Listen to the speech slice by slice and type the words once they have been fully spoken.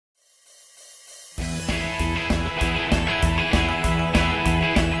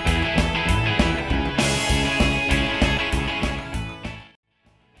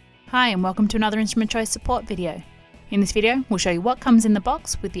Hi and welcome to another Instrument Choice support video. In this video we'll show you what comes in the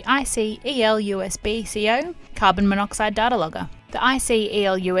box with the IC-EL USB-CO Carbon Monoxide Data Logger. The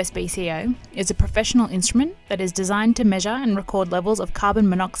IC-EL USB-CO is a professional instrument that is designed to measure and record levels of carbon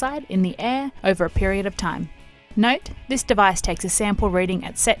monoxide in the air over a period of time. Note, this device takes a sample reading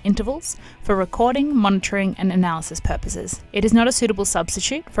at set intervals for recording, monitoring and analysis purposes. It is not a suitable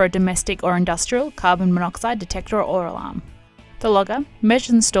substitute for a domestic or industrial carbon monoxide detector or alarm. The logger measures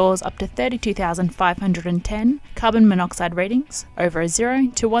and stores up to 32,510 carbon monoxide readings over a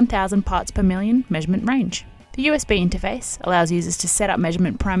 0 to 1,000 parts per million measurement range. The USB interface allows users to set up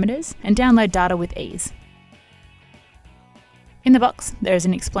measurement parameters and download data with ease. In the box, there is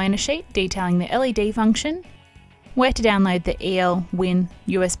an explainer sheet detailing the LED function, where to download the EL-WIN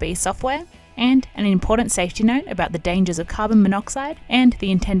USB software, and an important safety note about the dangers of carbon monoxide and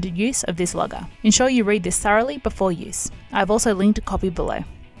the intended use of this logger. Ensure you read this thoroughly before use. I've also linked a copy below.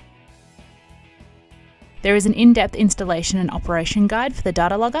 There is an in-depth installation and operation guide for the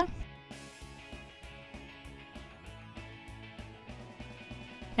data logger,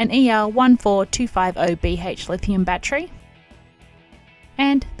 an EL14250BH lithium battery,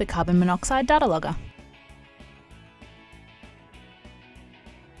 and the carbon monoxide data logger.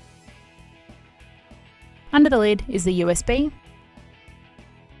 Under the lid is the USB,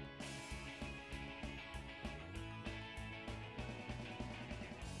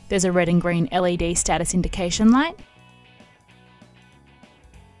 there's a red and green LED status indication light.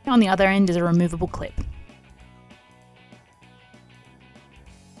 On the other end is a removable clip.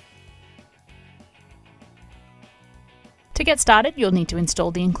 To get started, you'll need to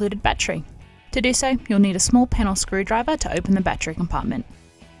install the included battery. To do so, you'll need a small pen or screwdriver to open the battery compartment.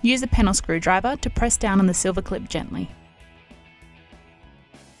 Use the pen or screwdriver to press down on the silver clip gently.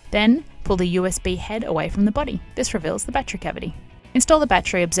 Then, pull the USB head away from the body. This reveals the battery cavity. Install the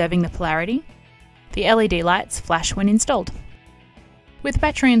battery observing the polarity. The LED lights flash when installed. With the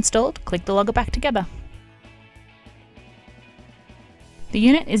battery installed, click the logger back together. The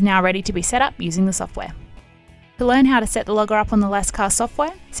unit is now ready to be set up using the software. To learn how to set the logger up on the Lascar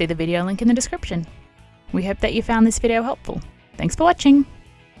software, see the video link in the description. We hope that you found this video helpful. Thanks for watching!